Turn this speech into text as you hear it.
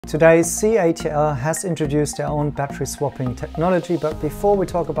Today, CATL has introduced their own battery swapping technology, but before we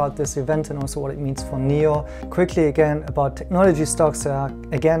talk about this event and also what it means for NIO, quickly again about technology stocks that are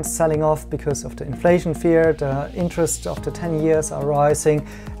again selling off because of the inflation fear. The interest of the 10 years are rising,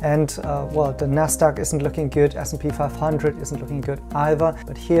 and well, the Nasdaq isn't looking good, S&P 500 isn't looking good either.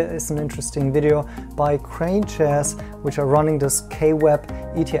 But here is an interesting video by Crane Shares, which are running this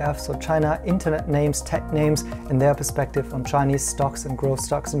KWEB ETF, so China Internet Names, Tech Names, and their perspective on Chinese stocks and growth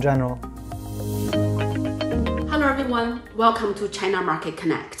stocks in general. Hello everyone, welcome to China Market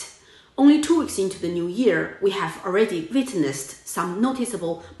Connect. Only 2 weeks into the new year, we have already witnessed some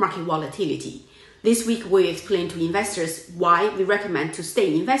noticeable market volatility. This week we explain to investors why we recommend to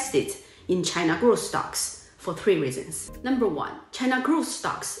stay invested in China growth stocks for 3 reasons. Number 1, China growth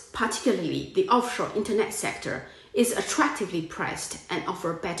stocks, particularly the offshore internet sector, is attractively priced and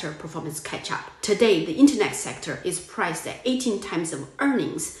offer better performance catch-up. Today, the internet sector is priced at 18 times of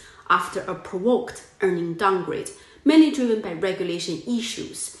earnings after a provoked earning downgrade, mainly driven by regulation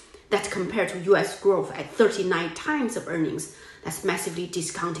issues that compare to US growth at 39 times of earnings. That's massively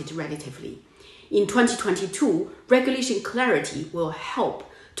discounted relatively. In 2022, regulation clarity will help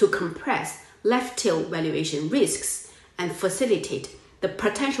to compress left-tail valuation risks and facilitate the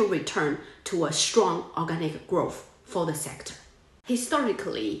potential return to a strong organic growth for the sector.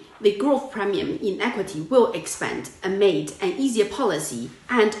 Historically, the growth premium in equity will expand amid an easier policy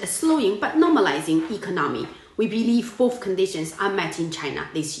and a slowing but normalizing economy. We believe both conditions are met in China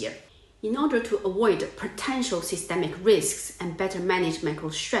this year. In order to avoid potential systemic risks and better manage macro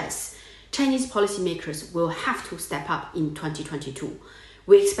stress, Chinese policymakers will have to step up in 2022.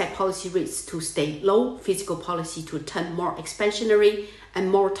 We expect policy rates to stay low, fiscal policy to turn more expansionary, and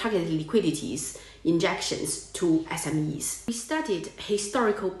more targeted liquidities injections to SMEs. We studied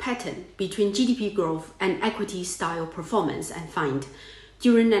historical pattern between GDP growth and equity style performance and find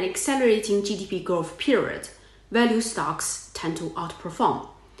during an accelerating GDP growth period, value stocks tend to outperform.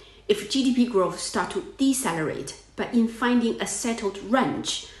 If GDP growth starts to decelerate, but in finding a settled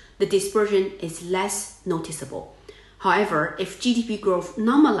range, the dispersion is less noticeable. However, if GDP growth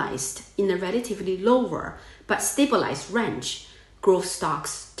normalized in a relatively lower but stabilized range, growth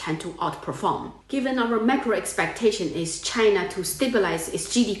stocks tend to outperform. Given our macro expectation is China to stabilize its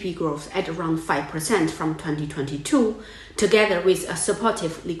GDP growth at around 5% from 2022, together with a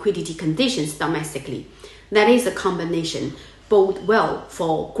supportive liquidity conditions domestically, that is a combination bode well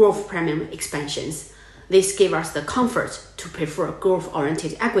for growth premium expansions. This gave us the comfort to prefer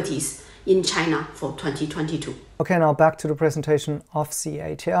growth-oriented equities in China for 2022. Okay, now back to the presentation of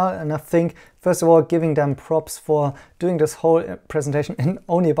CATL, and I think first of all giving them props for doing this whole presentation in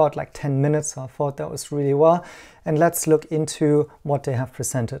only about like 10 minutes. So I thought that was really well. And let's look into what they have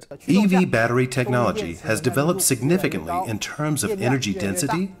presented. EV battery technology has developed significantly in terms of energy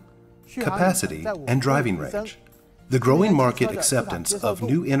density, capacity, and driving range. The growing market acceptance of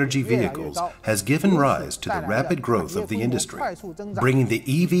new energy vehicles has given rise to the rapid growth of the industry, bringing the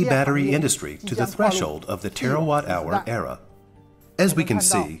EV battery industry to the threshold of the terawatt-hour era. As we can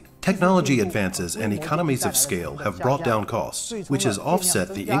see, technology advances and economies of scale have brought down costs, which has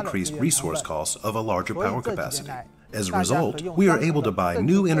offset the increased resource costs of a larger power capacity. As a result, we are able to buy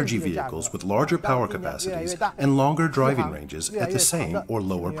new energy vehicles with larger power capacities and longer driving ranges at the same or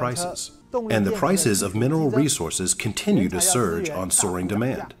lower prices. And the prices of mineral resources continue to surge on soaring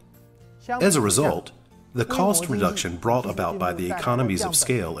demand. As a result, the cost reduction brought about by the economies of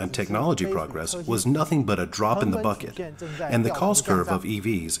scale and technology progress was nothing but a drop in the bucket, and the cost curve of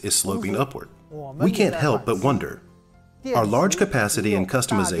EVs is sloping upward. We can't help but wonder, are large capacity and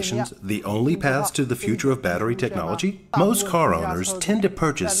customizations the only paths to the future of battery technology? Most car owners tend to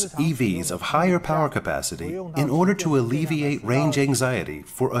purchase EVs of higher power capacity in order to alleviate range anxiety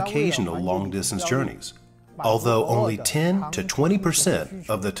for occasional long-distance journeys, although only 10 to 20%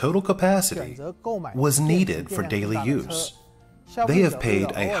 of the total capacity was needed for daily use. They have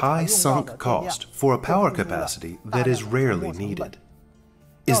paid a high sunk cost for a power capacity that is rarely needed.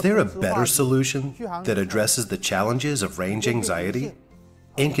 Is there a better solution that addresses the challenges of range anxiety,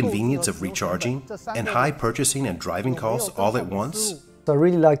 inconvenience of recharging, and high purchasing and driving costs all at once? So I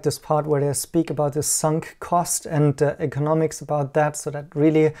really like this part where they speak about the sunk cost and economics about that, so that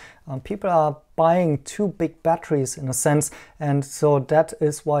really people are buying too big batteries in a sense, and so that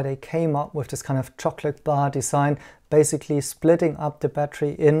is why they came up with this kind of chocolate bar design, basically splitting up the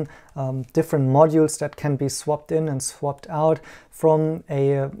battery in different modules that can be swapped in and swapped out, from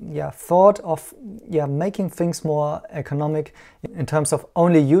a thought of making things more economic in terms of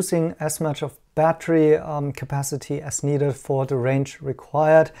only using as much of battery capacity as needed for the range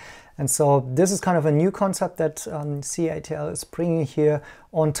required. And so this is kind of a new concept that CATL is bringing here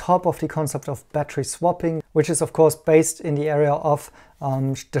on top of the concept of battery swapping, which is of course based in the area of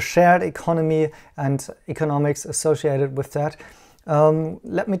the shared economy and economics associated with that.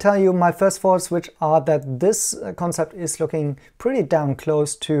 Let me tell you my first thoughts, which are that this concept is looking pretty damn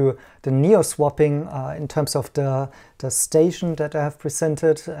close to the NIO swapping in terms of the station that I have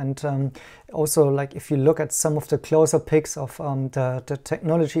presented, and also like if you look at some of the closer pics of the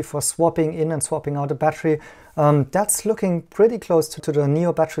technology for swapping in and swapping out a battery, that's looking pretty close to the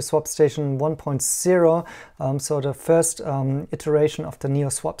NIO battery swap station 1.0, so the first iteration of the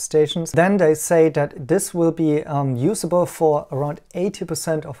NIO swap stations. Then they say that this will be usable for around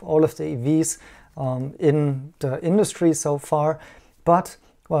 80% of all of the EVs in the industry so far, but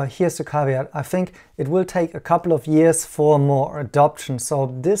well, here's the caveat. I think it will take a couple of years for more adoption.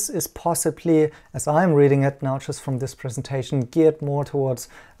 So this is possibly, as I'm reading it now just from this presentation, geared more towards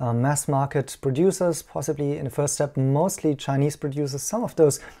mass market producers, possibly in the first step, mostly Chinese producers, some of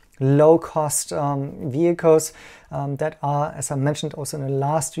those low-cost vehicles that are, as I mentioned also in the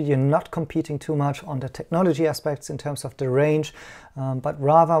last video, not competing too much on the technology aspects in terms of the range, but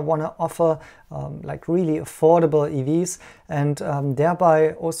rather want to offer like really affordable EVs, and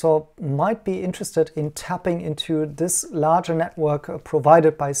thereby also might be interested in tapping into this larger network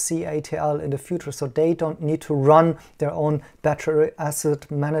provided by CATL in the future, so they don't need to run their own battery asset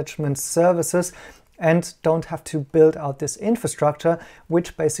management services and don't have to build out this infrastructure,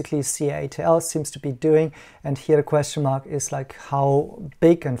 which basically CATL seems to be doing. And here the question mark is like, how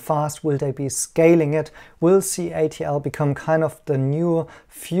big and fast will they be scaling it? Will CATL become kind of the new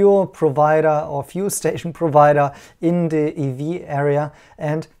fuel provider or fuel station provider in the EV area?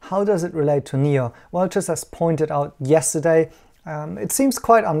 And how does it relate to NIO? Well, just as pointed out yesterday, it seems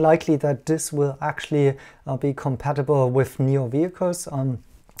quite unlikely that this will actually be compatible with NIO vehicles.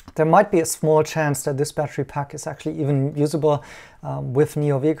 There might be a small chance that this battery pack is actually even usable with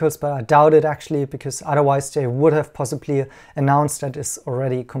NIO vehicles, but I doubt it actually, because otherwise they would have possibly announced that it's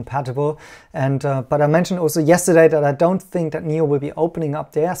already compatible. And but I mentioned also yesterday that I don't think that NIO will be opening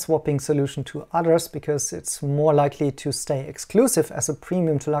up their swapping solution to others, because it's more likely to stay exclusive as a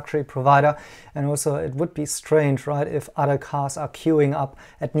premium to luxury provider. And also it would be strange, right, if other cars are queuing up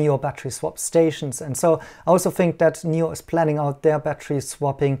at NIO battery swap stations. And so I also think that NIO is planning out their battery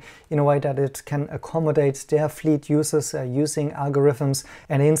swapping in a way that it can accommodate their fleet users using algorithms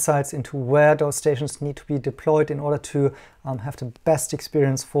and insights into where those stations need to be deployed in order to have the best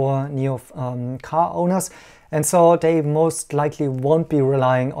experience for NIO car owners. And so they most likely won't be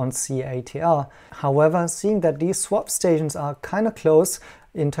relying on CATL. However, seeing that these swap stations are kind of close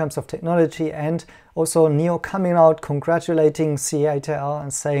in terms of technology, and also NIO coming out congratulating CATL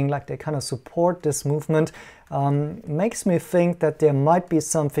and saying like they kind of support this movement, makes me think that there might be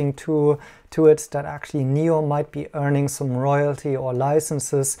something to it, that actually NIO might be earning some royalty or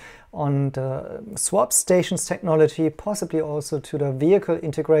licenses on the swap stations technology, possibly also to the vehicle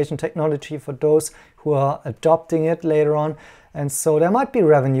integration technology for those who are adopting it later on. And so there might be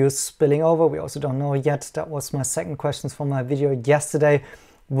revenues spilling over. We also don't know yet. That was my second question from my video yesterday,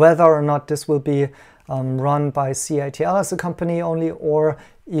 whether or not this will be run by CATL as a company only, or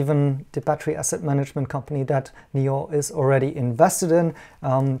even the battery asset management company that NIO is already invested in.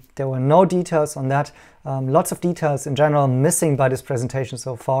 There were no details on that. Lots of details in general missing by this presentation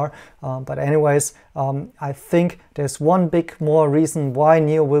so far. But anyways, I think there's one big more reason why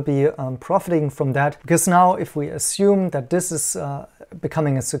NIO will be profiting from that. Because now if we assume that this is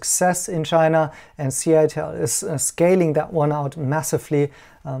becoming a success in China and CATL is scaling that one out massively,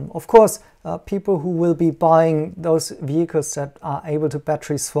 of course, people who will be buying those vehicles that are able to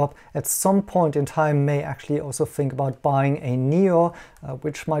battery swap at some point in time may actually also think about buying a NIO,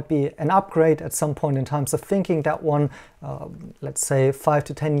 which might be an upgrade at some point in time. So thinking that one, let's say 5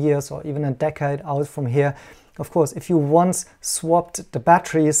 to 10 years or even a decade out from here, of course, if you once swapped the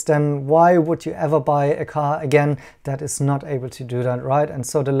batteries, then why would you ever buy a car again that is not able to do that, right? And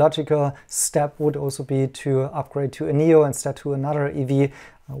so the logical step would also be to upgrade to a NIO instead to another EV,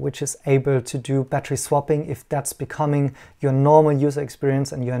 which is able to do battery swapping if that's becoming your normal user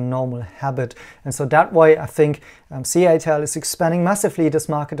experience and your normal habit. And so that way I think CATL is expanding massively this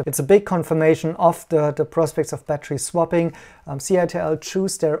market. It's a big confirmation of the prospects of battery swapping. CATL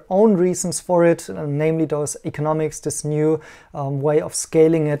choose their own reasons for it, namely those economics, this new way of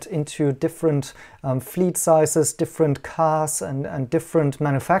scaling it into different fleet sizes, different cars and different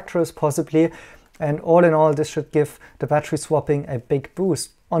manufacturers possibly. And all in all, this should give the battery swapping a big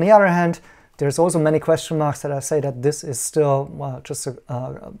boost. On the other hand, there's also many question marks that I say that this is still, well, just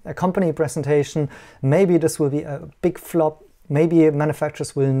a company presentation. Maybe this will be a big flop. maybe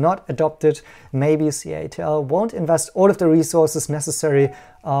manufacturers will not adopt it. Maybe CATL won't invest all of the resources necessary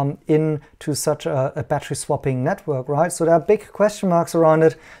into such a battery swapping network, right? So there are big question marks around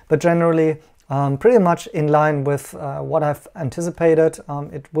it, but generally pretty much in line with what I've anticipated.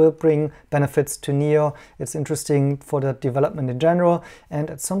 It will bring benefits to NIO. It's interesting for the development in general, and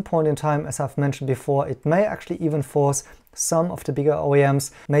at some point in time, as I've mentioned before, it may actually even force some of the bigger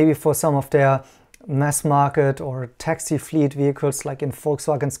OEMs, maybe for some of their mass market or taxi fleet vehicles, like in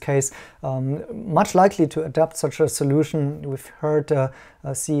Volkswagen's case, much likely to adapt such a solution. We've heard the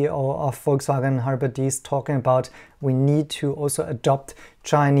CEO of Volkswagen, Herbert Diess, talking about we need to also adopt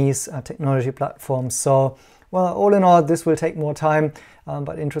Chinese technology platforms. So, well, all in all, this will take more time,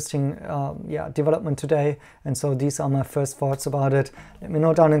 but interesting development today. And so these are my first thoughts about it. Let me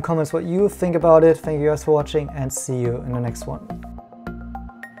know down in comments what you think about it. Thank you guys for watching, and see you in the next one.